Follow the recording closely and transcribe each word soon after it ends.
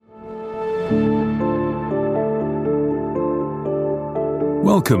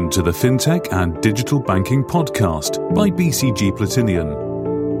Welcome to the FinTech and Digital Banking Podcast by BCG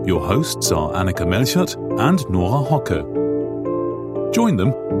Platinian. Your hosts are Annika Melchert and Nora Hocke. Join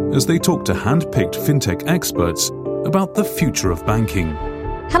them as they talk to hand-picked FinTech experts about the future of banking.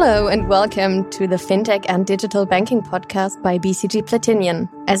 Hello and welcome to the FinTech and Digital Banking Podcast by BCG Platinian.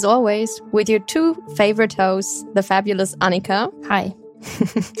 As always, with your two favorite hosts, the fabulous Annika. Hi.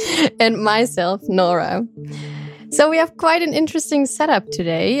 And myself, Nora. So we have quite an interesting setup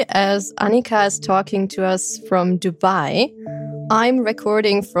today, as Annika is talking to us from Dubai. I'm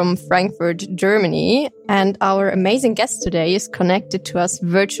recording from Frankfurt, Germany, and our amazing guest today is connected to us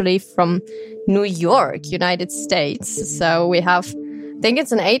virtually from New York, United States. So we have, I think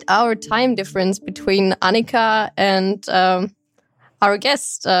it's an 8-hour time difference between Annika and our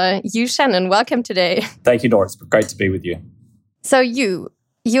guest, Hugh, Shannon. Welcome today. Thank you, Nora. It's great to be with you. So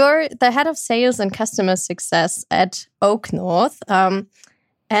you're the head of sales and customer success at OakNorth.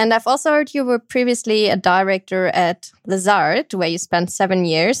 And I've also heard you were previously a director at Lazard, where you spent 7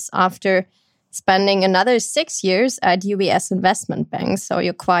 years after spending another 6 years at UBS Investment Bank. So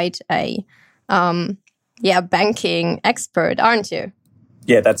you're quite a banking expert, aren't you?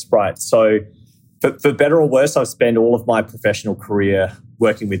 Yeah, that's right. So for better or worse, I've spent all of my professional career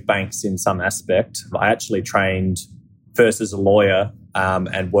working with banks in some aspect. I actually trained first as a lawyer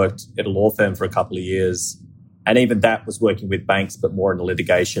and worked at a law firm for a couple of years. And even that was working with banks, but more in the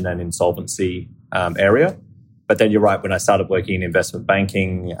litigation and insolvency area. But then you're right, when I started working in investment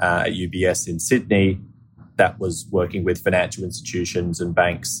banking at UBS in Sydney, that was working with financial institutions and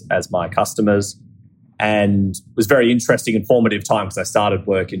banks as my customers. And it was a very interesting and formative time because I started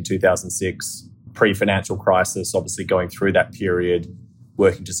work in 2006, pre-financial crisis, obviously going through that period,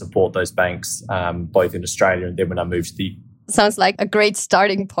 working to support those banks, both in Australia and then when I moved to Sounds like a great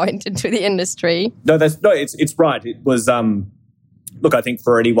starting point into the industry. It's right. It was, look, I think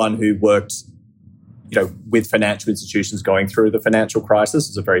for anyone who worked, with financial institutions going through the financial crisis,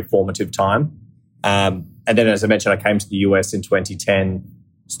 it was a very formative time. And then, as I mentioned, I came to the US in 2010,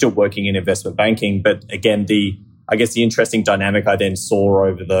 still working in investment banking. But again, the interesting dynamic I then saw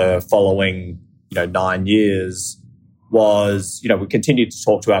over the following, 9 years was, we continued to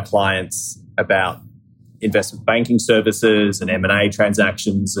talk to our clients about investment banking services and M&A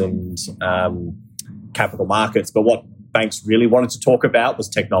transactions and capital markets. But what banks really wanted to talk about was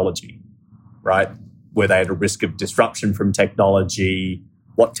technology, right? Were they at a risk of disruption from technology?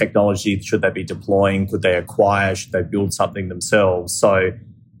 What technology should they be deploying? Could they acquire? Should they build something themselves? So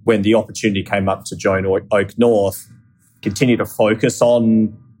when the opportunity came up to join OakNorth, continue to focus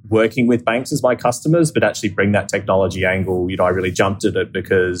on working with banks as my customers, but actually bring that technology angle, I really jumped at it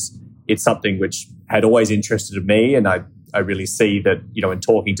because it's something which had always interested me. And I really see that, in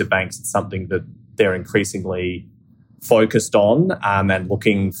talking to banks, it's something that they're increasingly focused on and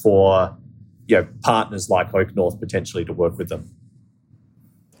looking for, partners like OakNorth potentially to work with them.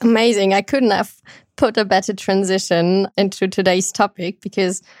 Amazing. I couldn't have put a better transition into today's topic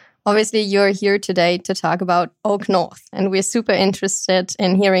because obviously you're here today to talk about OakNorth. And we're super interested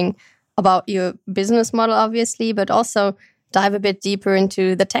in hearing about your business model, obviously, but also dive a bit deeper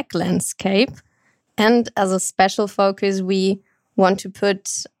into the tech landscape. And as a special focus, we want to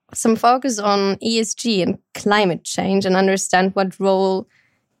put some focus on ESG and climate change and understand what role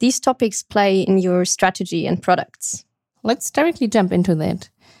these topics play in your strategy and products. Let's directly jump into that.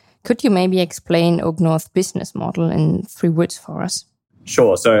 Could you maybe explain OakNorth's business model in 3 words for us?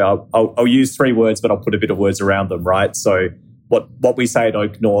 Sure. So I'll use 3 words, but I'll put a bit of words around them, right? So what we say at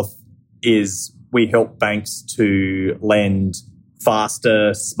OakNorth is we help banks to lend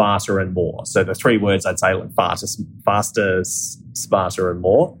faster, smarter, and more. So the 3 words I'd say, like faster, smarter, and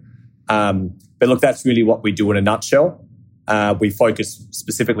more. But look, that's really what we do in a nutshell. We focus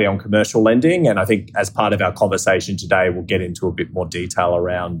specifically on commercial lending. And I think as part of our conversation today, we'll get into a bit more detail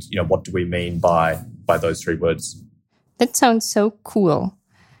around, what do we mean by those 3 words. That sounds so cool.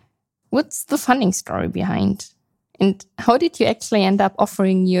 What's the funding story behind? And how did you actually end up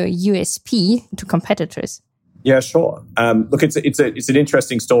offering your USP to competitors? Yeah, sure. Look, it's an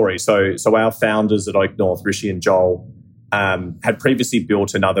interesting story. So our founders at OakNorth, Rishi and Joel, had previously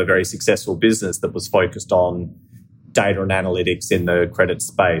built another very successful business that was focused on data and analytics in the credit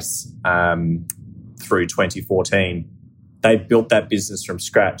space through 2014. They built that business from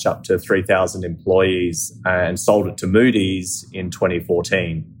scratch up to 3,000 employees and sold it to Moody's in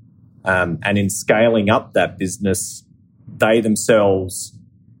 2014. And in scaling up that business, they themselves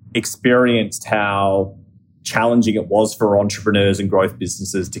experienced how challenging it was for entrepreneurs and growth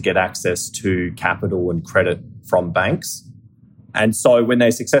businesses to get access to capital and credit from banks. And so when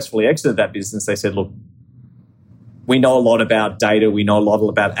they successfully exited that business, they said, look, we know a lot about data. We know a lot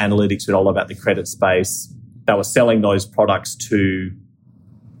about analytics. We know a lot about the credit space. They were selling those products to,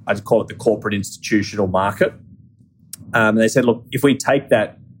 I'd call it the corporate institutional market. And they said, look, if we take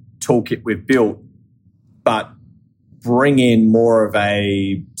that toolkit we've built, but bring in more of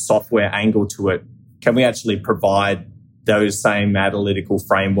a software angle to it, can we actually provide those same analytical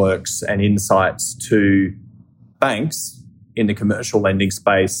frameworks and insights to banks in the commercial lending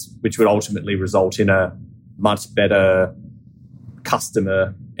space, which would ultimately result in a much better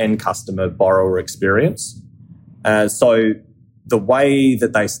customer borrower experience. So the way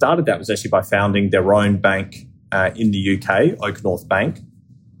that they started that was actually by founding their own bank in the UK, OakNorth Bank.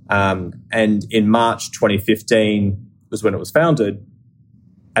 And in March 2015 was when it was founded.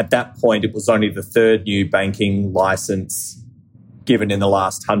 At that point, it was only the third new banking license given in the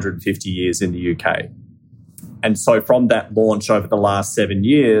last 150 years in the UK. And so from that launch over the last 7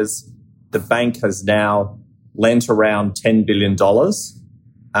 years, the bank has now lent around $10 billion,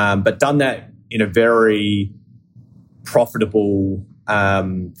 but done that in a very profitable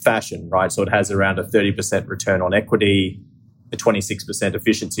fashion, right? So it has around a 30% return on equity, a 26%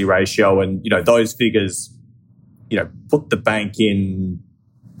 efficiency ratio. And, those figures, put the bank in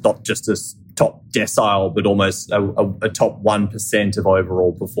not just a top decile, but almost a top 1% of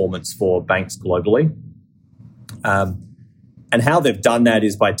overall performance for banks globally. And how they've done that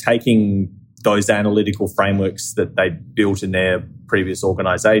is by taking those analytical frameworks that they built in their previous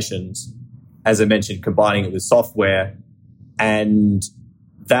organizations, as I mentioned, combining it with software. And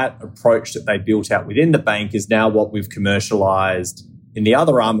that approach that they built out within the bank is now what we've commercialized in the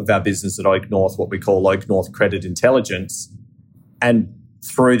other arm of our business at OakNorth, what we call OakNorth Credit Intelligence. And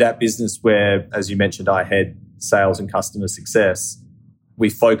through that business where, as you mentioned, I head sales and customer success, we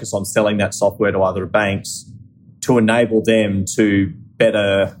focus on selling that software to other banks to enable them to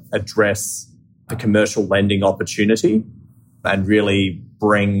better address the commercial lending opportunity and really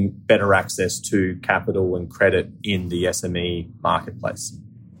bring better access to capital and credit in the SME marketplace.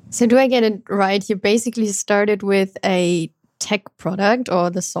 So do I get it right? You basically started with a tech product or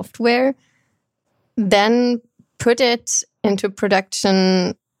the software, then put it into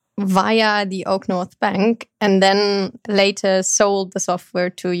production via the OakNorth Bank, and then later sold the software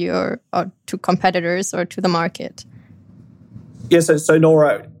to to competitors or to the market. Yeah, so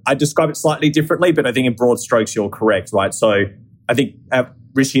Nora, I describe it slightly differently, but I think in broad strokes you're correct, right? So I think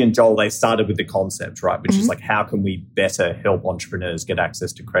Rishi and Joel, they started with the concept, right, which is like, how can we better help entrepreneurs get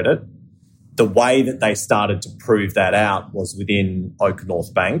access to credit? The way that they started to prove that out was within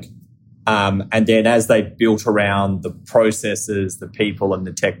OakNorth Bank. And then as they built around the processes, the people and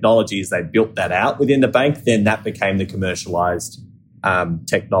the technologies, they built that out within the bank, then that became the commercialized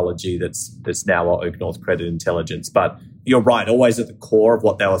technology that's now our OakNorth Credit Intelligence. But you're right, always at the core of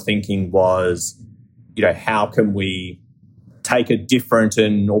what they were thinking was, how can we take a different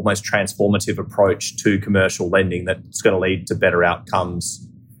and almost transformative approach to commercial lending that's going to lead to better outcomes,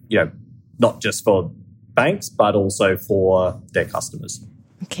 not just for banks, but also for their customers.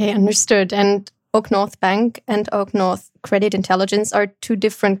 Okay, understood. And OakNorth Bank and OakNorth Credit Intelligence are two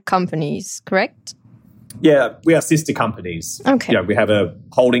different companies, correct? Yeah, we are sister companies. Okay. We have a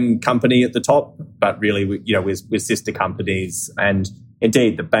holding company at the top, but really, we're sister companies. And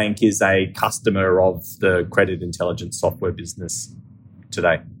indeed, the bank is a customer of the credit intelligence software business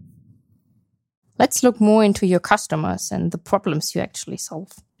today. Let's look more into your customers and the problems you actually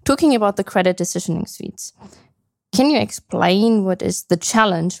solve. Talking about the credit decisioning suites, can you explain what is the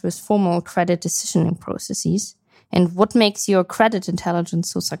challenge with formal credit decisioning processes and what makes your credit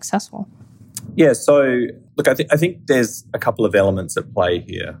intelligence so successful? Yeah, so look, I think there's a couple of elements at play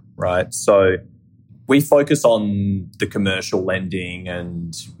here, right? So we focus on the commercial lending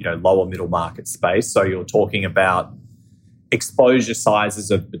and, lower middle market space. So you're talking about exposure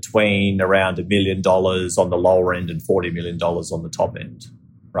sizes of between around $1 million on the lower end and $40 million on the top end,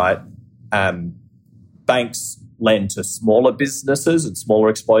 right? Banks lend to smaller businesses and smaller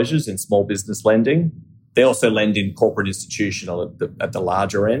exposures in small business lending. They also lend in corporate institutional at the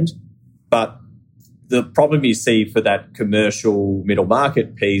larger end. But the problem you see for that commercial middle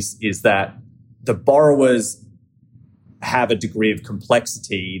market piece is that the borrowers have a degree of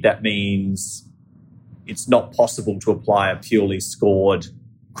complexity. That means it's not possible to apply a purely scored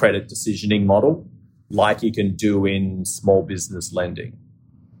credit decisioning model like you can do in small business lending,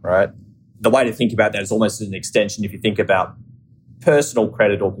 right? The way to think about that is almost as an extension. If you think about personal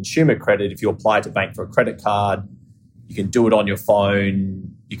credit or consumer credit, if you apply to bank for a credit card, you can do it on your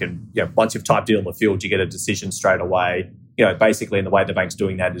phone. You can, once you've typed it on the field, you get a decision straight away. Basically, and the way the bank's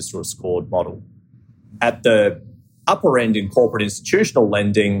doing that is through a scored model. At the upper end in corporate institutional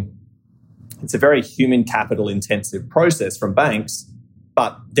lending, it's a very human capital intensive process from banks,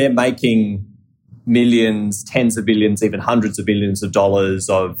 but they're making millions, tens of billions, even hundreds of billions of dollars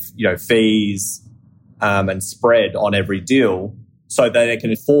of fees and spread on every deal, so that they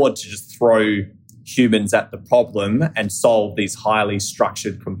can afford to just throw humans at the problem and solve these highly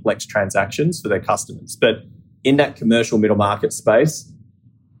structured, complex transactions for their customers. But in that commercial middle market space,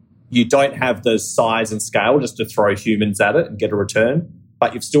 you don't have the size and scale just to throw humans at it and get a return,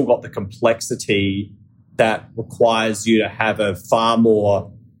 but you've still got the complexity that requires you to have a far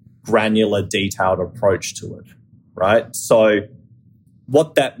more granular, detailed approach to it, right? So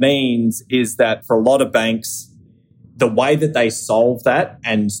what that means is that for a lot of banks, the way that they solve that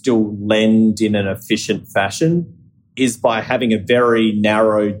and still lend in an efficient fashion is by having a very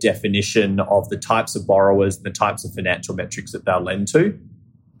narrow definition of the types of borrowers and the types of financial metrics that they'll lend to.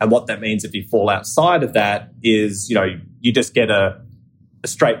 And what that means if you fall outside of that is, you just get a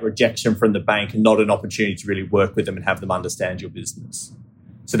straight rejection from the bank and not an opportunity to really work with them and have them understand your business.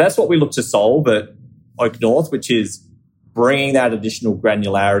 So that's what we look to solve at OakNorth, which is bringing that additional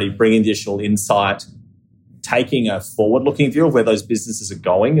granularity, bringing additional insight, taking a forward-looking view of where those businesses are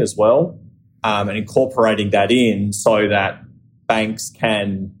going as well, and incorporating that in so that banks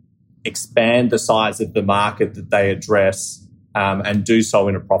can expand the size of the market that they address and do so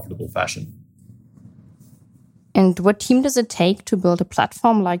in a profitable fashion. And what team does it take to build a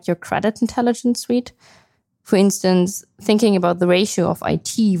platform like your credit intelligence suite? For instance, thinking about the ratio of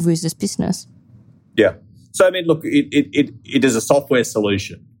IT versus business. Yeah. So, look, it is a software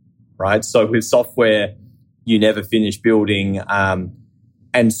solution, right? So with software, you never finish building.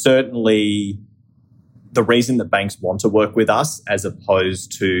 And certainly the reason that banks want to work with us as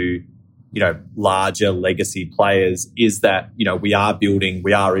opposed to, larger legacy players is that, we are building,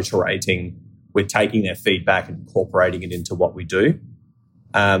 we are iterating, we're taking their feedback and incorporating it into what we do.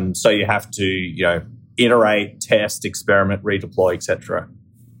 So you have to, iterate, test, experiment, redeploy, etc.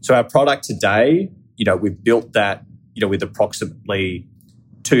 So our product today, we've built that, with approximately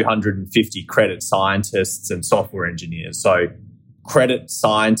 250 credit scientists and software engineers. So credit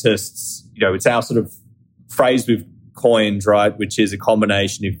scientists, it's our sort of phrase we've coined, right, which is a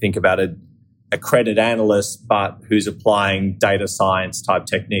combination, if you think about it, a credit analyst, but who's applying data science type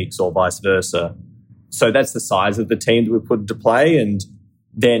techniques or vice versa. So that's the size of the team that we put into play. And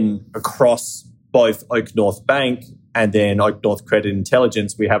then across both OakNorth Bank and then OakNorth Credit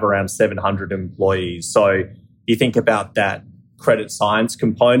Intelligence, we have around 700 employees. So you think about that credit science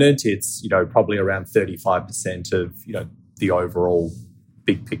component, it's, probably around 35% of, the overall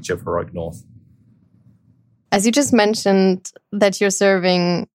big picture for OakNorth. As you just mentioned that you're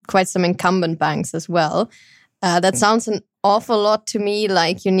serving quite some incumbent banks as well, that sounds an awful lot to me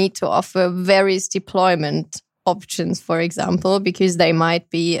like you need to offer various deployment options, for example, because they might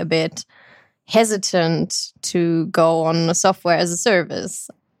be a bit hesitant to go on a software as a service.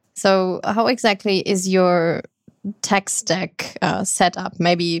 So how exactly is your tech stack set up?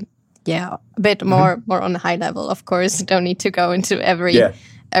 Maybe, a bit more on a high level, of course. Don't need to go into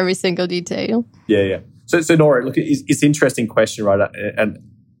every single detail. Yeah. So Nora, look, it's an interesting question, right? And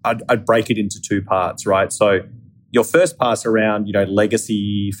I'd break it into two parts, right? So your first part's around,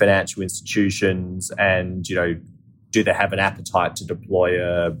 legacy financial institutions and, do they have an appetite to deploy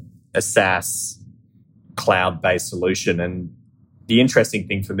a SaaS cloud-based solution? And the interesting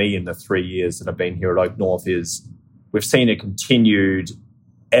thing for me in the 3 years that I've been here at OakNorth is we've seen a continued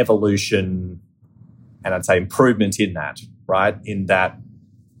evolution and I'd say improvement in that, right? In that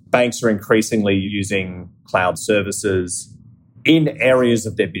banks are increasingly using cloud services in areas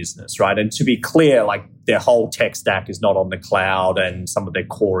of their business, right? And to be clear, like their whole tech stack is not on the cloud and some of their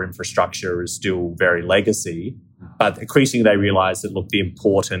core infrastructure is still very legacy. But increasingly they realize that, look, the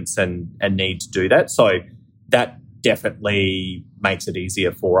importance and need to do that. So that definitely makes it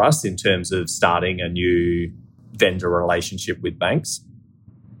easier for us in terms of starting a new vendor relationship with banks.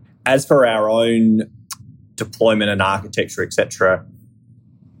 As for our own deployment and architecture, etc.,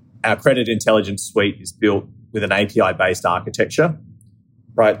 our credit intelligence suite is built with an API-based architecture,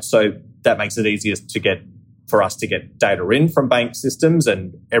 right? So that makes it easiest for us to get data in from bank systems,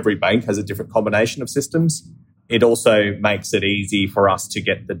 and every bank has a different combination of systems. It also makes it easy for us to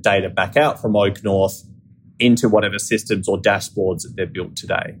get the data back out from OakNorth into whatever systems or dashboards that they've built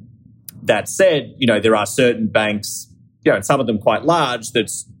today. That said, there are certain banks, and some of them quite large,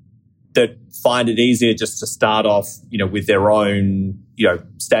 that find it easier just to start off, with their own,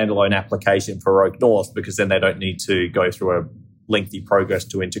 standalone application for OakNorth, because then they don't need to go through a lengthy progress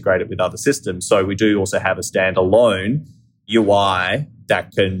to integrate it with other systems. So we do also have a standalone UI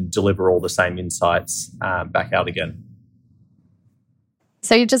that can deliver all the same insights back out again.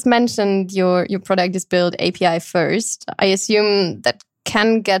 So you just mentioned your product is built API first. I assume that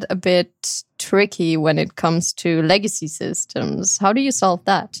can get a bit tricky when it comes to legacy systems. How do you solve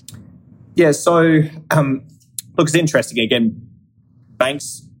that? Yeah, so look, it's interesting. Again,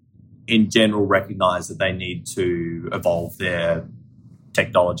 banks in general recognize that they need to evolve their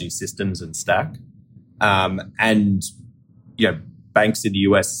technology systems and stack. And, banks in the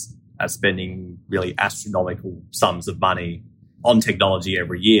US are spending really astronomical sums of money on technology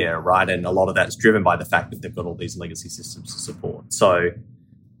every year, right? And a lot of that's driven by the fact that they've got all these legacy systems to support. So,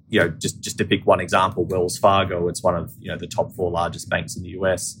 just to pick one example, Wells Fargo, it's one of, the top 4 largest banks in the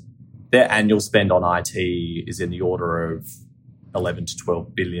US. Their annual spend on IT is in the order of 11 to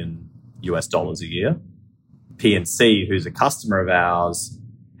 12 billion US dollars a year. PNC, who's a customer of ours,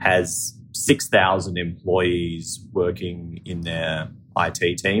 has 6,000 employees working in their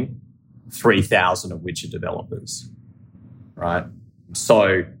IT team, 3,000 of which are developers, right?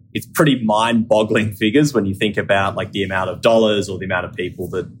 So it's pretty mind-boggling figures when you think about like the amount of dollars or the amount of people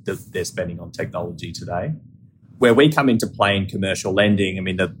that they're spending on technology today. Where we come into play in commercial lending, I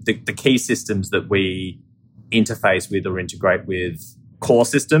mean, the key systems that we interface with or integrate with core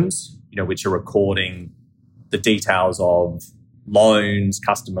systems, which are recording the details of loans,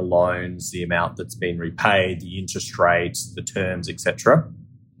 customer loans, the amount that's been repaid, the interest rates, the terms, etc.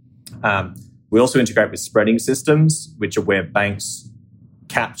 We also integrate with spreading systems, which are where banks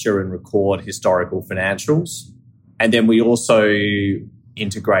capture and record historical financials. And then we also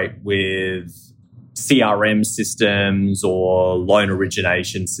integrate with CRM systems or loan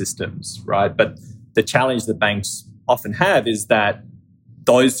origination systems, right? But the challenge that banks often have is that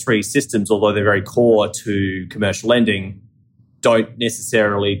those 3 systems, although they're very core to commercial lending, don't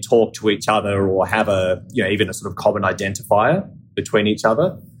necessarily talk to each other or have even a sort of common identifier between each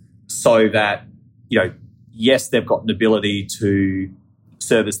other, so that, yes, they've got an ability to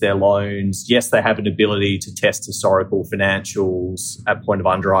service their loans. Yes, they have an ability to test historical financials at point of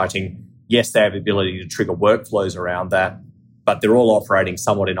underwriting. Yes, they have the ability to trigger workflows around that, but they're all operating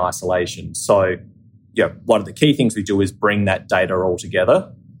somewhat in isolation. So, one of the key things we do is bring that data all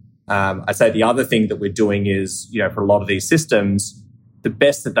together. I'd say the other thing that we're doing is, for a lot of these systems, the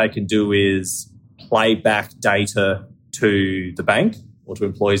best that they can do is play back data to the bank or to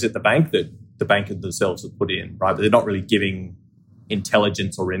employees at the bank that the banker themselves have put in, right? But they're not really giving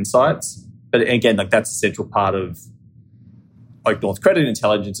intelligence or insights. But again, that's a central part of OakNorth Credit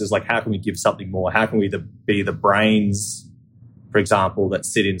Intelligence is how can we give something more? How can we be the brains, for example, that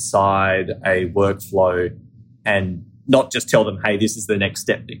sit inside a workflow and not just tell them, hey, this is the next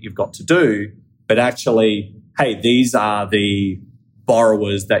step that you've got to do, but actually, hey, these are the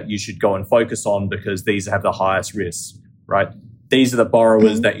borrowers that you should go and focus on because these have the highest risk, right? These are the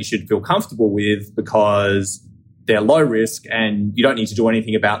borrowers that you should feel comfortable with because they're low risk and you don't need to do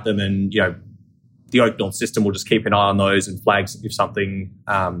anything about them. And, the OakNorth system will just keep an eye on those and flags if something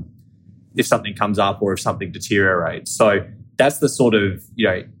comes up or if something deteriorates. So that's the sort of,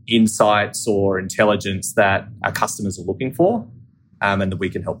 insights or intelligence that our customers are looking for and that we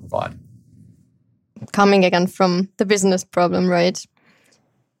can help provide. Coming again from the business problem, right?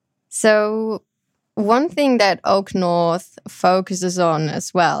 So one thing that OakNorth focuses on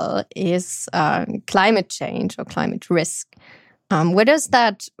as well is climate change or climate risk. Where does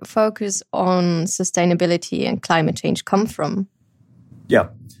that focus on sustainability and climate change come from? Yeah.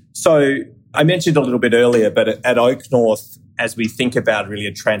 So I mentioned a little bit earlier, but at OakNorth, as we think about really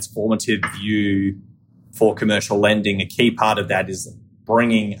a transformative view for commercial lending, a key part of that is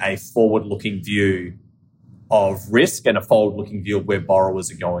bringing a forward-looking view of risk and a forward-looking view of where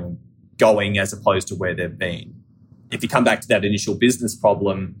borrowers are going as opposed to where they've been. If you come back to that initial business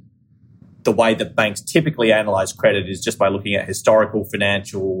problem, the way that banks typically analyze credit is just by looking at historical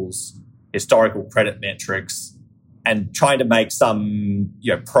financials, historical credit metrics, and trying to make some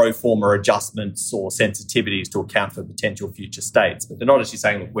pro forma adjustments or sensitivities to account for potential future states. But they're not actually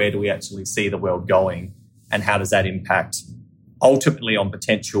saying, look, where do we actually see the world going and how does that impact ultimately on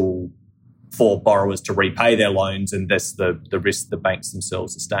potential for borrowers to repay their loans and thus the risk the banks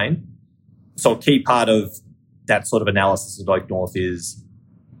themselves sustain. So a key part of that sort of analysis at OakNorth is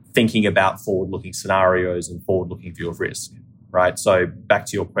thinking about forward-looking scenarios and forward-looking view of risk, right? So back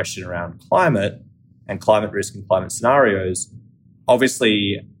to your question around climate and climate risk and climate scenarios,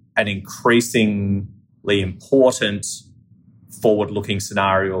 obviously an increasingly important forward-looking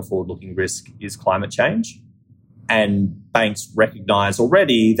scenario or forward-looking risk is climate change. And banks recognise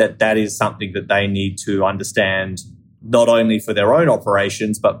already that that is something that they need to understand not only for their own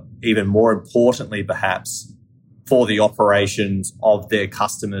operations, but even more importantly, perhaps, for the operations of their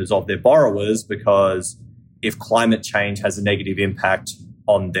customers, of their borrowers, because if climate change has a negative impact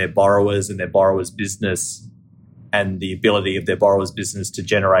on their borrowers and their borrowers' business and the ability of their borrowers' business to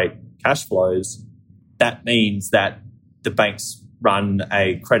generate cash flows, that means that the banks run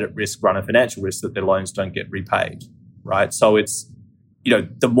a credit risk, run a financial risk that their loans don't get repaid, right? So it's,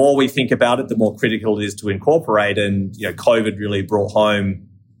 the more we think about it, the more critical it is to incorporate. And, COVID really brought home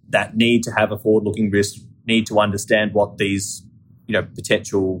that need to have a forward-looking risk, need to understand what these,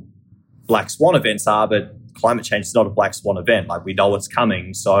 potential black swan events are. But climate change is not a black swan event. Like, we know it's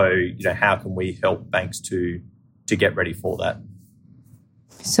coming. So, how can we help banks to get ready for that?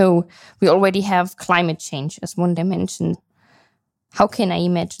 So we already have climate change as one dimension. How can I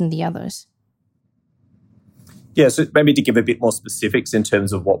imagine the others? Yeah, so maybe to give a bit more specifics in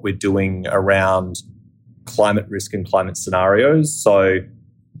terms of what we're doing around climate risk and climate scenarios. So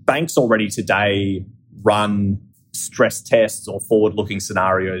banks already today run stress tests or forward-looking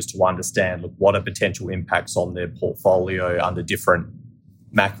scenarios to understand what are potential impacts on their portfolio under different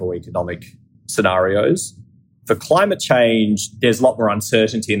macroeconomic scenarios. For climate change, there's a lot more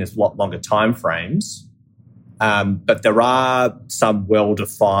uncertainty and there's a lot longer timeframes. But there are some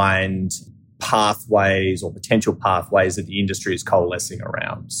well-defined pathways or potential pathways that the industry is coalescing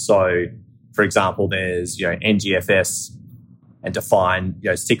around. So, for example, there's NGFS and defined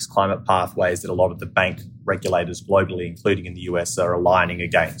 6 climate pathways that a lot of the bank regulators globally, including in the US, are aligning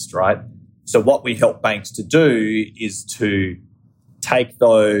against, right? So what we help banks to do is to take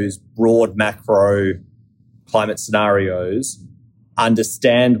those broad macro climate scenarios,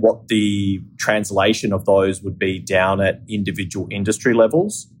 understand what the translation of those would be down at individual industry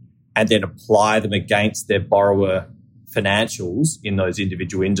levels, and then apply them against their borrower financials in those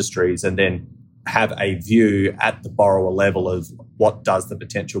individual industries, and then have a view at the borrower level of what does the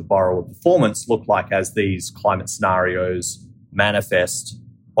potential borrower performance look like as these climate scenarios manifest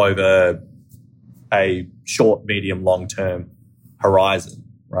over a short, medium, long-term horizon,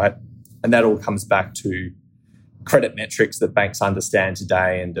 right? And that all comes back to credit metrics that banks understand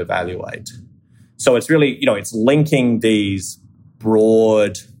today and evaluate. So it's really, it's linking these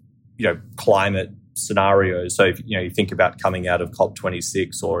broad, climate scenarios. So if you think about coming out of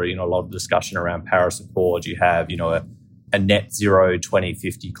COP26 or a lot of discussion around Paris Accord, you have a net zero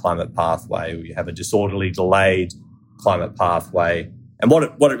 2050 climate pathway, or you have a disorderly delayed climate pathway. And what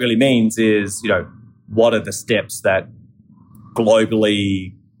it really means is what are the steps that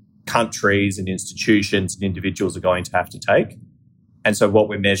globally countries and institutions and individuals are going to have to take. And so what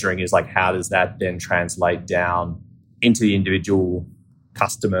we're measuring is how does that then translate down into the individual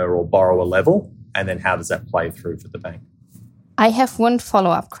customer or borrower level, and then how does that play through for the bank? I have one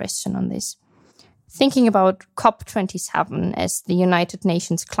follow-up question on this. Thinking about COP27 as the United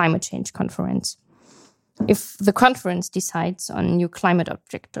Nations Climate Change Conference, if the conference decides on new climate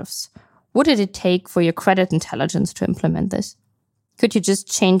objectives, what did it take for your credit intelligence to implement this? Could you just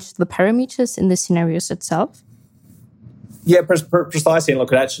change the parameters in the scenarios itself? Yeah, precisely. And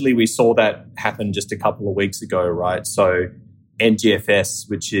look, actually, we saw that happen just a couple of weeks ago, right? So NGFS,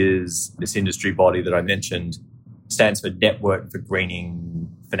 which is this industry body that I mentioned, stands for Network for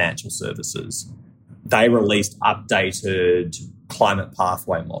Greening Financial Services. They released updated climate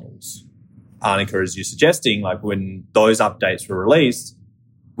pathway models. Annika, as you're suggesting, when those updates were released,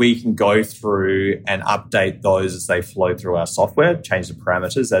 we can go through and update those as they flow through our software, change the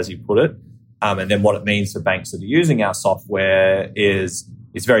parameters, as you put it. And then what it means for banks that are using our software is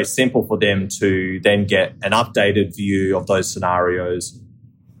it's very simple for them to then get an updated view of those scenarios.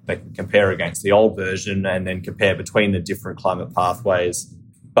 They can compare against the old version and then compare between the different climate pathways.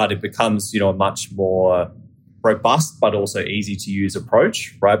 But it becomes, a much more robust but also easy to use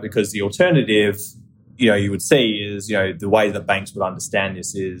approach, right? Because the alternative, you would see is, the way that banks would understand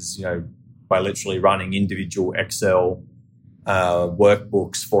this is, by literally running individual Excel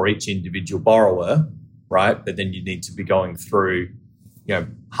workbooks for each individual borrower, right? But then you need to be going through,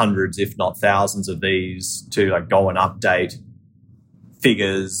 hundreds, if not thousands of these to go and update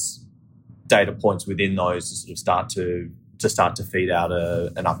figures, data points within those to sort of start to feed out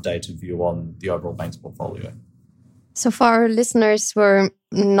an updated view on the overall bank's portfolio. So for our listeners who are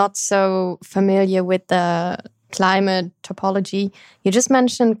not so familiar with the climate topology, you just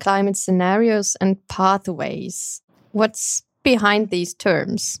mentioned climate scenarios and pathways. What's behind these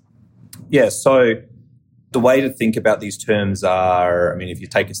terms? Yeah, so the way to think about these terms are, if you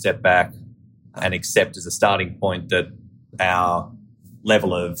take a step back and accept as a starting point that our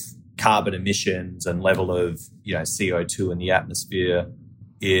level of carbon emissions and level of, CO2 in the atmosphere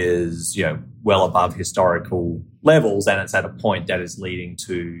is, well above historical levels, and it's at a point that is leading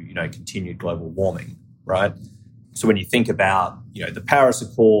to, continued global warming, right? So when you think about, the Paris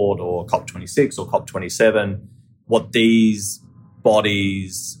Accord or COP26 or COP27, what these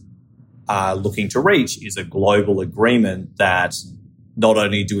bodies are looking to reach is a global agreement that not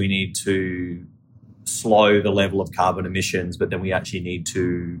only do we need to slow the level of carbon emissions, but then we actually need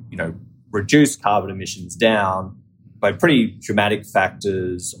to, reduce carbon emissions down by pretty dramatic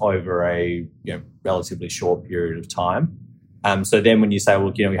factors over a relatively short period of time. So then when you say,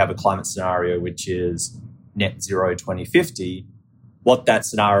 well, we have a climate scenario which is net zero 2050, what that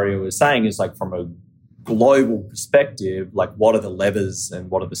scenario is saying is like from a global perspective, like what are the levers and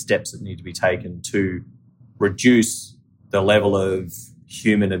what are the steps that need to be taken to reduce the level of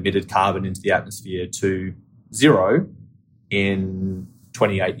human emitted carbon into the atmosphere to zero in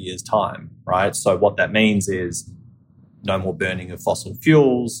 28 years' time, right? So what that means is no more burning of fossil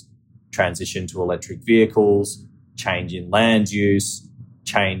fuels, transition to electric vehicles, change in land use,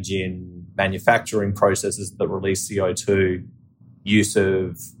 change in manufacturing processes that release CO2, use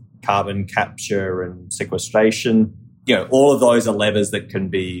of carbon capture and sequestration. All of those are levers that can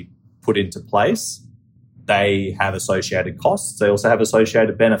be put into place. They have associated costs. They also have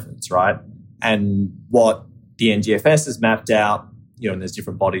associated benefits, right? And what the NGFS has mapped out, and there's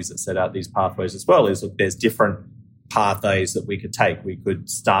different bodies that set out these pathways as well, is that there's different pathways that we could take. We could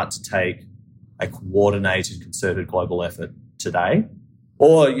start to take a coordinated, concerted global effort today.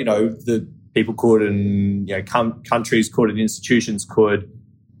 Or, the people could and, countries could and institutions could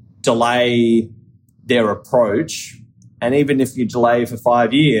delay their approach. And even if you delay for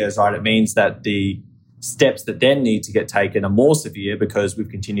 5 years, right, it means that the steps that then need to get taken are more severe because we've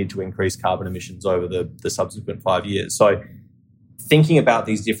continued to increase carbon emissions over the subsequent 5 years. So thinking about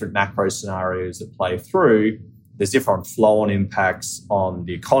these different macro scenarios that play through, there's different flow-on impacts on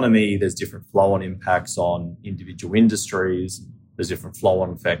the economy, there's different flow-on impacts on individual industries, there's different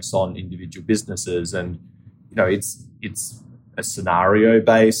flow-on effects on individual businesses. And, it's a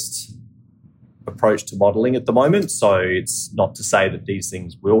scenario-based approach to modelling at the moment. So it's not to say that these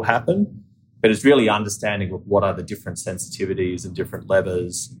things will happen, but it's really understanding what are the different sensitivities and different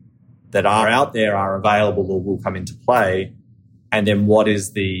levers that are out there, are available or will come into play, and then what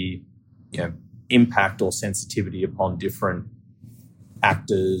is the impact or sensitivity upon different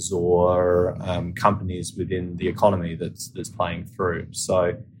actors or companies within the economy that's playing through.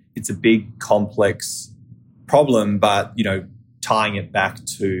 So it's a big, complex problem, but tying it back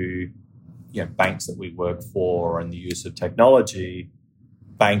to banks that we work for and the use of technology,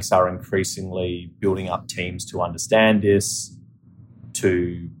 banks are increasingly building up teams to understand this,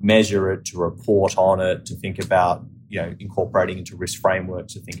 to measure it, to report on it, to think about incorporating into risk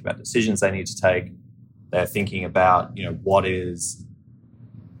frameworks, to think about decisions they need to take. They're thinking about what is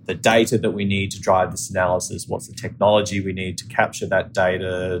the data that we need to drive this analysis, what's the technology we need to capture that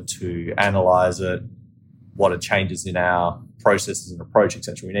data, to analyze it, what are changes in our processes and approach,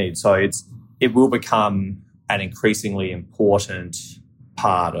 etc. we need. So it will become an increasingly important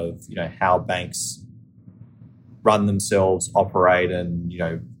part of how banks run themselves, operate, and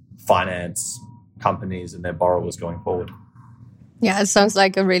finance companies and their borrowers going forward. Yeah, it sounds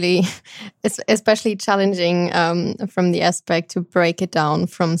like it's especially challenging from the aspect to break it down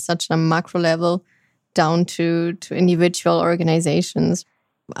from such a macro level down to individual organizations.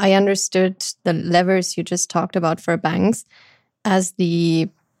 I understood the levers you just talked about for banks as the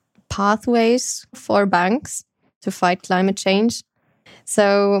pathways for banks to fight climate change.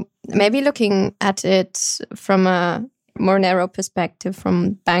 So maybe looking at it from a more narrow perspective,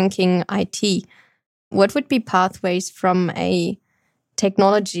 from banking IT, what would be pathways from a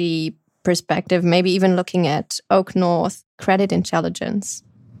technology perspective, maybe even looking at OakNorth credit intelligence?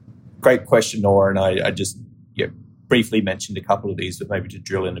 Great question, Nora. And I just briefly mentioned a couple of these, but maybe to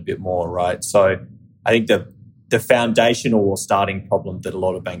drill in a bit more, right? So I think the foundational or starting problem that a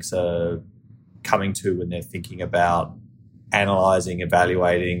lot of banks are coming to when they're thinking about analysing,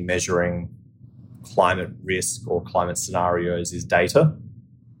 evaluating, measuring climate risk or climate scenarios is data.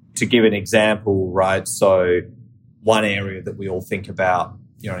 To give an example, right, so one area that we all think about,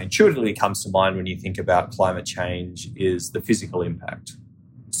 intuitively comes to mind when you think about climate change is the physical impact.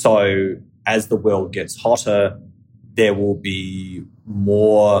 So as the world gets hotter, there will be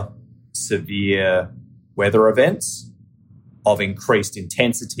more severe weather events of increased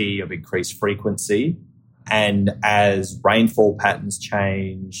intensity, of increased frequency. And as rainfall patterns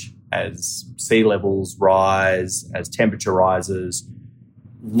change, as sea levels rise, as temperature rises,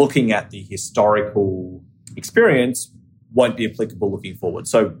 looking at the historical experience won't be applicable looking forward.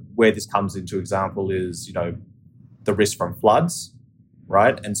 So where this comes into example is, the risk from floods,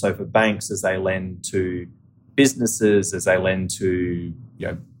 right? And so for banks, as they lend to businesses, as they lend to,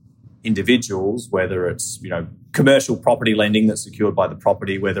 individuals, whether it's, commercial property lending that's secured by the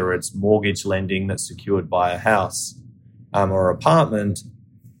property, whether it's mortgage lending that's secured by a house, or apartment,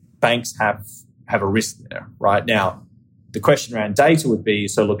 banks have a risk there, right? Now, the question around data would be,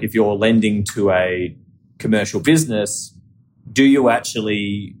 so look, if you're lending to a commercial business, do you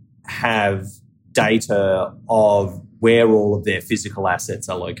actually have data of where all of their physical assets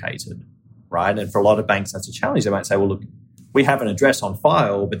are located, right? And for a lot of banks, that's a challenge. They might say, well, look, we have an address on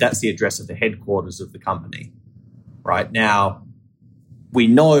file, but that's the address of the headquarters of the company, right? Now, we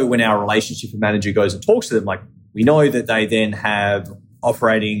know when our relationship manager goes and talks to them, like, we know that they then have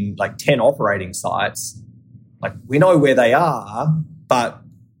operating, like 10 operating sites. Like, we know where they are, but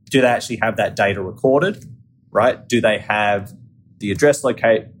do they actually have that data recorded, right? Do they have the address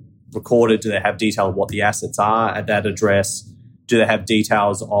recorded? Do they have detail of what the assets are at that address? Do they have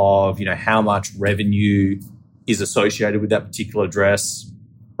details of, how much revenue is associated with that particular address,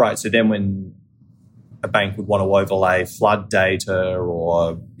 right? So then when a bank would want to overlay flood data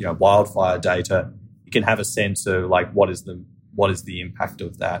or, wildfire data, you can have a sense of like, what is the impact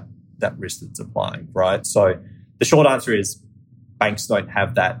of that risk that's applying, right? So the short answer is banks don't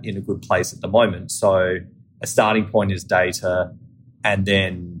have that in a good place at the moment. So a starting point is data. And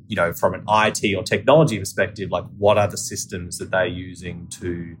then, from an IT or technology perspective, like, what are the systems that they're using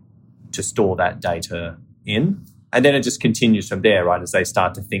to store that data in? And then it just continues from there, right? As they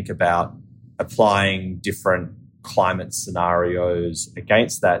start to think about applying different climate scenarios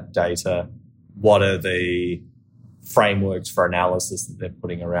against that data, what are the frameworks for analysis that they're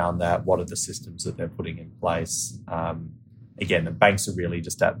putting around that? What are the systems that they're putting in place? Again, the banks are really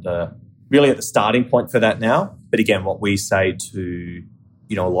just at the starting point for that now. But again, what we say to,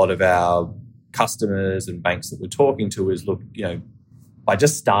 a lot of our customers and banks that we're talking to is, look, by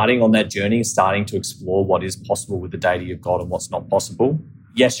just starting on that journey, starting to explore what is possible with the data you've got and what's not possible,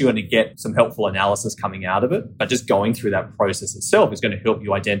 yes, you're going to get some helpful analysis coming out of it, but just going through that process itself is going to help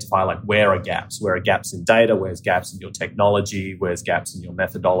you identify, like, where are gaps in data, where's gaps in your technology, where's gaps in your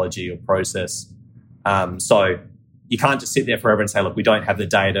methodology or process. So you can't just sit there forever and say, look, we don't have the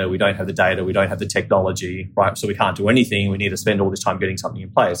data, we don't have the technology, right? So we can't do anything. We need to spend all this time getting something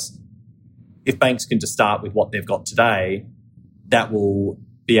in place. If banks can just start with what they've got today, that will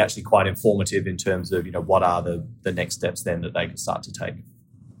be actually quite informative in terms of, what are the next steps then that they can start to take.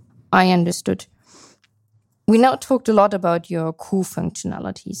 I understood. We now talked a lot about your core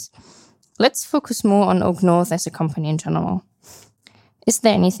functionalities. Let's focus more on OakNorth as a company in general. Is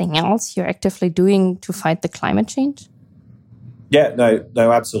there anything else you're actively doing to fight the climate change? Yeah,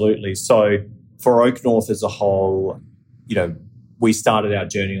 no, absolutely. So for OakNorth as a whole, we started our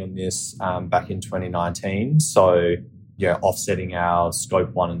journey on this back in 2019. So, offsetting our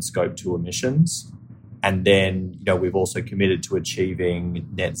Scope 1 and Scope 2 emissions. And then, we've also committed to achieving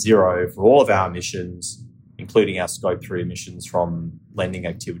net zero for all of our emissions, including our Scope 3 emissions from lending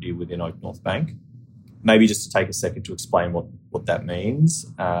activity within OakNorth Bank. Maybe just to take a second to explain what that means,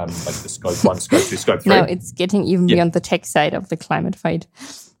 like the Scope 1, Scope 2, Scope 3. Now it's getting even beyond the tech side of the climate fight.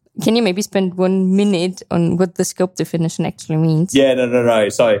 Can you maybe spend 1 minute on what the scope definition actually means? Yeah, no.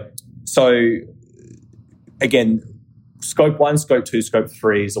 So again, Scope 1, Scope 2, Scope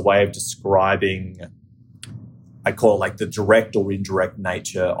 3 is a way of describing, I call it like the direct or indirect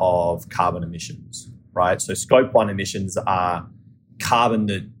nature of carbon emissions, right? So Scope 1 emissions are carbon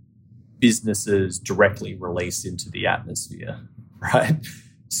that businesses directly release into the atmosphere, right?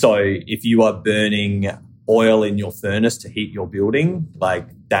 So if you are burning oil in your furnace to heat your building, like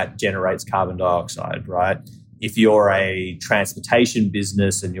that generates carbon dioxide, right? If you're a transportation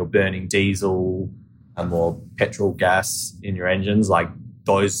business and you're burning diesel or petrol gas in your engines, like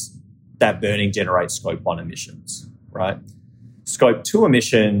that burning generates Scope 1 emissions, right? Scope 2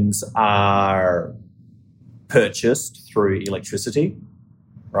 emissions are purchased through electricity,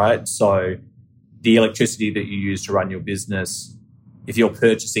 right? So the electricity that you use to run your business, if you're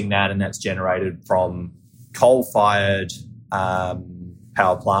purchasing that and that's generated from coal-fired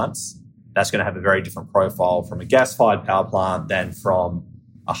power plants, that's going to have a very different profile from a gas-fired power plant than from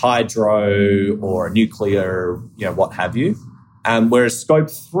a hydro or a nuclear, what have you. Whereas Scope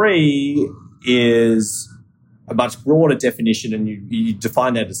 3 is a much broader definition, and you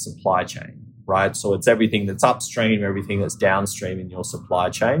define that as supply chain, right? So it's everything that's upstream, everything that's downstream in your supply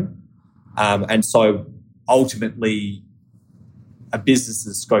chain. And so ultimately, a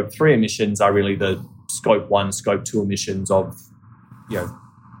business's Scope 3 emissions are really the Scope 1, Scope 2 emissions of,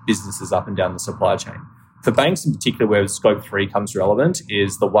 businesses up and down the supply chain. For banks in particular, where Scope 3 comes relevant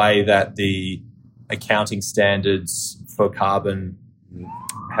is the way that the accounting standards for carbon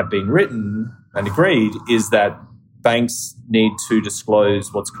have been written and agreed is that banks need to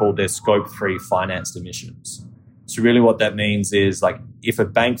disclose what's called their Scope 3 financed emissions. So really what that means is, like, if a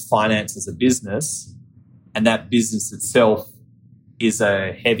bank finances a business, and that business itself is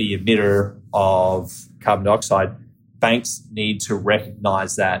a heavy emitter of carbon dioxide, banks need to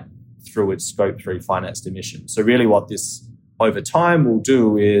recognize that through its Scope 3 financed emissions. So really what this over time will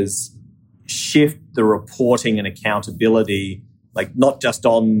do is shift the reporting and accountability, like not just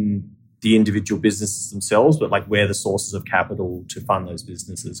on the individual businesses themselves, but like where the sources of capital to fund those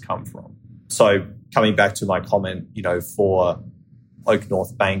businesses come from. So coming back to my comment, for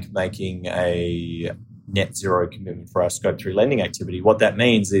OakNorth Bank making a net zero commitment for our Scope 3 lending activity, what that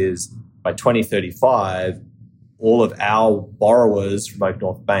means is by 2035, all of our borrowers from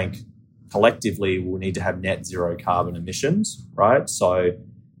OakNorth Bank collectively will need to have net zero carbon emissions, right? So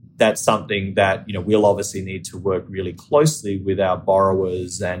that's something that, we'll obviously need to work really closely with our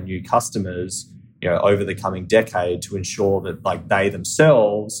borrowers and new customers, over the coming decade to ensure that like they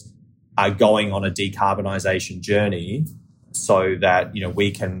themselves are going on a decarbonisation journey so that, we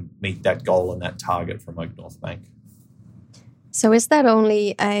can meet that goal and that target from OakNorth Bank. So is that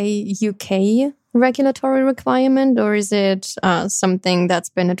only a UK regulatory requirement, or is it something that's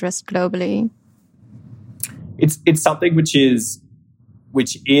been addressed globally? It's something which is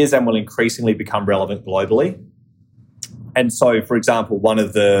and will increasingly become relevant globally. And so, for example, one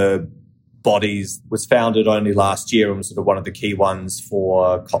of the bodies was founded only last year and was sort of one of the key ones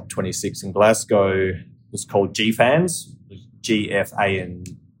for COP26 in Glasgow, was called GFANZ,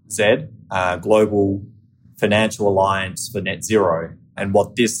 GFANZ, Global Financial Alliance for Net Zero. And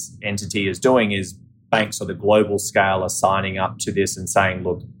what this entity is doing is banks on the global scale are signing up to this and saying,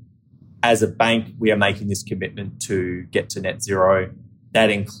 look, as a bank, we are making this commitment to get to net zero. That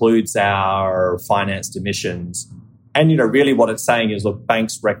includes our financed emissions. And, really what it's saying is, look,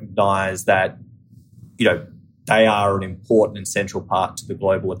 banks recognize that, they are an important and central part to the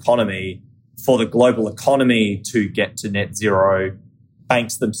global economy. For the global economy to get to net zero,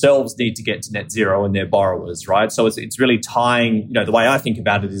 banks themselves need to get to net zero and their borrowers, right? So it's really tying, the way I think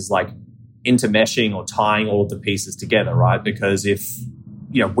about it is like intermeshing or tying all of the pieces together, right? Because if,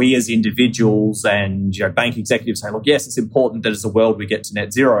 we as individuals and, bank executives say, look, yes, it's important that as a world we get to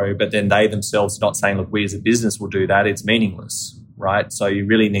net zero, but then they themselves are not saying, look, we as a business will do that, it's meaningless, right? So you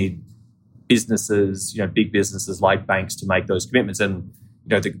really need businesses, big businesses like banks to make those commitments. And,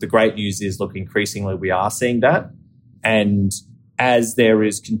 the great news is, look, increasingly we are seeing that. And as there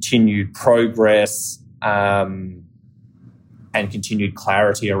is continued progress and continued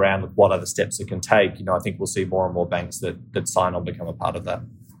clarity around what are the steps it can take, I think we'll see more and more banks that sign on become a part of that.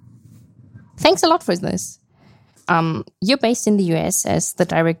 Thanks a lot for this. You're based in the US as the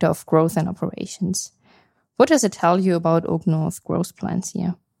Director of Growth and Operations. What does it tell you about OakNorth growth plans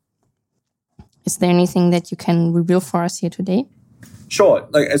here? Is there anything that you can reveal for us here today? Sure.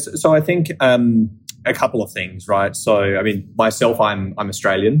 So I think a couple of things, right? So, myself, I'm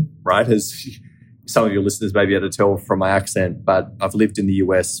Australian, right? As some of your listeners may be able to tell from my accent, but I've lived in the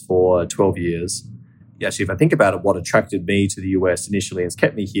US for 12 years. Actually, if I think about it, what attracted me to the US initially and has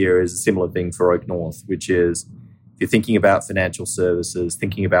kept me here is a similar thing for OakNorth, which is if you're thinking about financial services,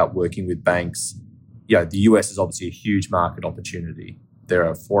 thinking about working with banks, the US is obviously a huge market opportunity. There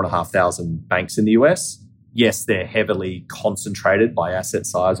are 4,500 banks in the US. Yes, they're heavily concentrated by asset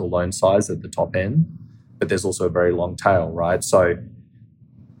size or loan size at the top end, but there's also a very long tail, right? So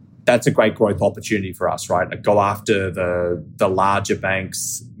that's a great growth opportunity for us, right? Like go after the larger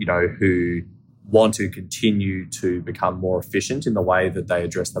banks, who want to continue to become more efficient in the way that they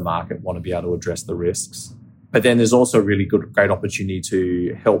address the market, want to be able to address the risks. But then there's also a really great opportunity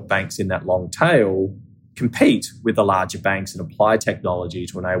to help banks in that long tail compete with the larger banks and apply technology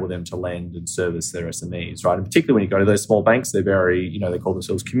to enable them to lend and service their SMEs, right? And particularly when you go to those small banks, they're very, they call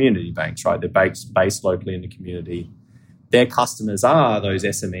themselves community banks, right? They're based locally in the community. Their customers are those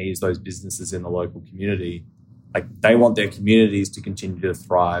SMEs, those businesses in the local community. Like they want their communities to continue to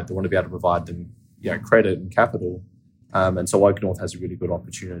thrive. They want to be able to provide them, credit and capital. And so OakNorth has a really good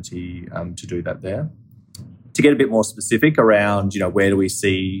opportunity to do that there. To get a bit more specific around, where do we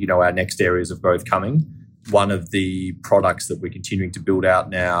see, our next areas of growth coming? One of the products that we're continuing to build out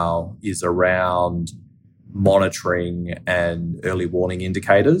now is around monitoring and early warning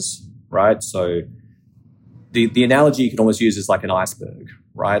indicators, right? So the analogy you can almost use is like an iceberg,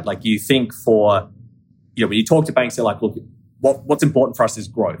 right? Like you think when you talk to banks, they're like, look, what's important for us is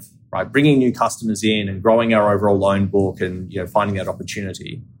growth, right? Bringing new customers in and growing our overall loan book and, finding that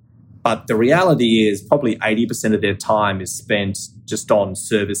opportunity. But the reality is probably 80% of their time is spent just on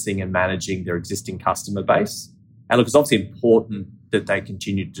servicing and managing their existing customer base. And look, it's obviously important that they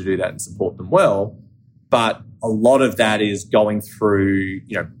continue to do that and support them well. But a lot of that is going through,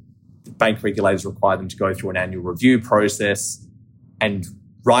 bank regulators require them to go through an annual review process. And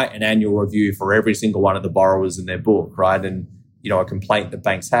write an annual review for every single one of the borrowers in their book, right? And, a complaint that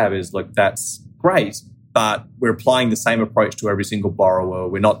banks have is, look, that's great, but we're applying the same approach to every single borrower.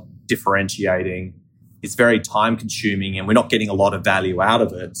 We're not differentiating. It's very time consuming and we're not getting a lot of value out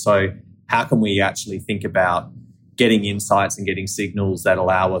of it. So how can we actually think about getting insights and getting signals that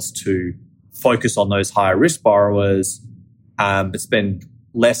allow us to focus on those higher risk borrowers, but spend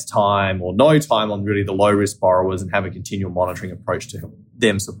less time or no time on really the low risk borrowers and have a continual monitoring approach to help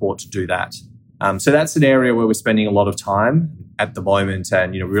them support to do that. So that's an area where we're spending a lot of time at the moment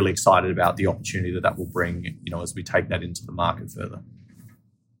and, really excited about the opportunity that will bring, as we take that into the market further.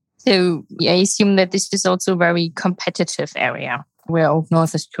 So I assume that this is also a very competitive area where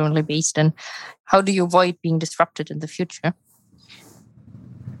OakNorth is currently based in. How do you avoid being disrupted in the future?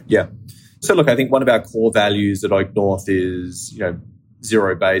 Yeah. So look, I think one of our core values at OakNorth is,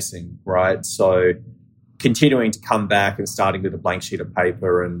 zero basing, right? So continuing to come back and starting with a blank sheet of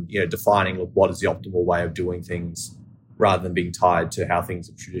paper and, defining what is the optimal way of doing things rather than being tied to how things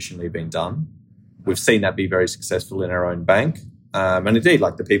have traditionally been done. We've seen that be very successful in our own bank. And indeed,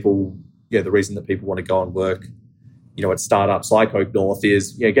 the reason that people want to go and work, at startups like OakNorth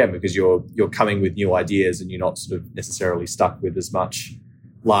is, again, because you're coming with new ideas and you're not sort of necessarily stuck with as much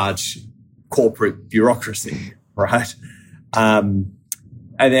large corporate bureaucracy, right?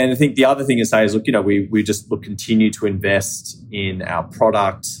 And then I think the other thing to say is, we just continue to invest in our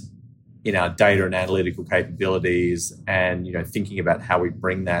product, in our data and analytical capabilities and, thinking about how we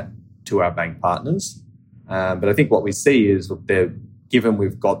bring that to our bank partners. But I think what we see is, given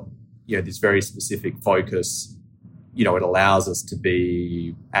we've got, this very specific focus, it allows us to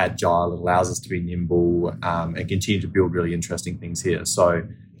be agile, it allows us to be nimble and continue to build really interesting things here. So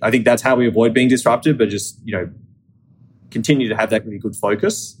I think that's how we avoid being disrupted, but just, continue to have that really good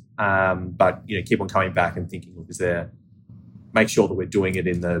focus, but, keep on coming back and thinking, make sure that we're doing it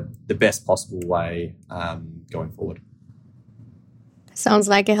in the best possible way going forward. Sounds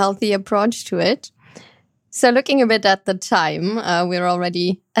like a healthy approach to it. So looking a bit at the time, we're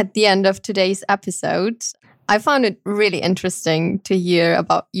already at the end of today's episode. I found it really interesting to hear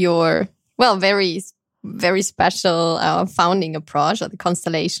about your, very, very special founding approach or the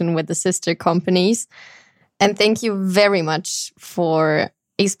constellation with the sister companies. And thank you very much for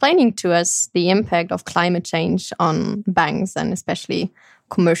explaining to us the impact of climate change on banks and especially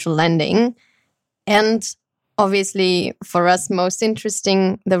commercial lending. And obviously, for us, most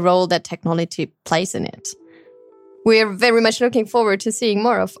interesting, the role that technology plays in it. We're very much looking forward to seeing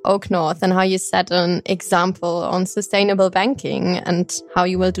more of OakNorth and how you set an example on sustainable banking and how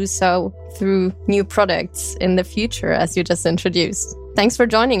you will do so through new products in the future, as you just introduced. Thanks for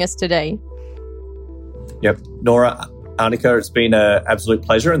joining us today. Yep. Nora, Annika, it's been an absolute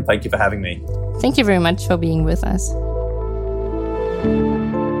pleasure and thank you for having me. Thank you very much for being with us.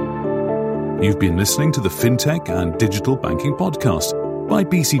 You've been listening to the FinTech and Digital Banking Podcast by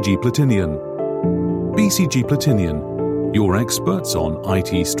BCG Platinian. BCG Platinian, your experts on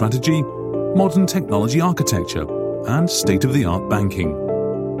IT strategy, modern technology architecture, and state-of-the-art banking.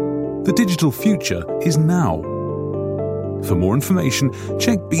 The digital future is now. For more information,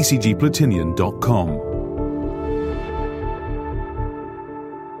 check bcgplatinian.com.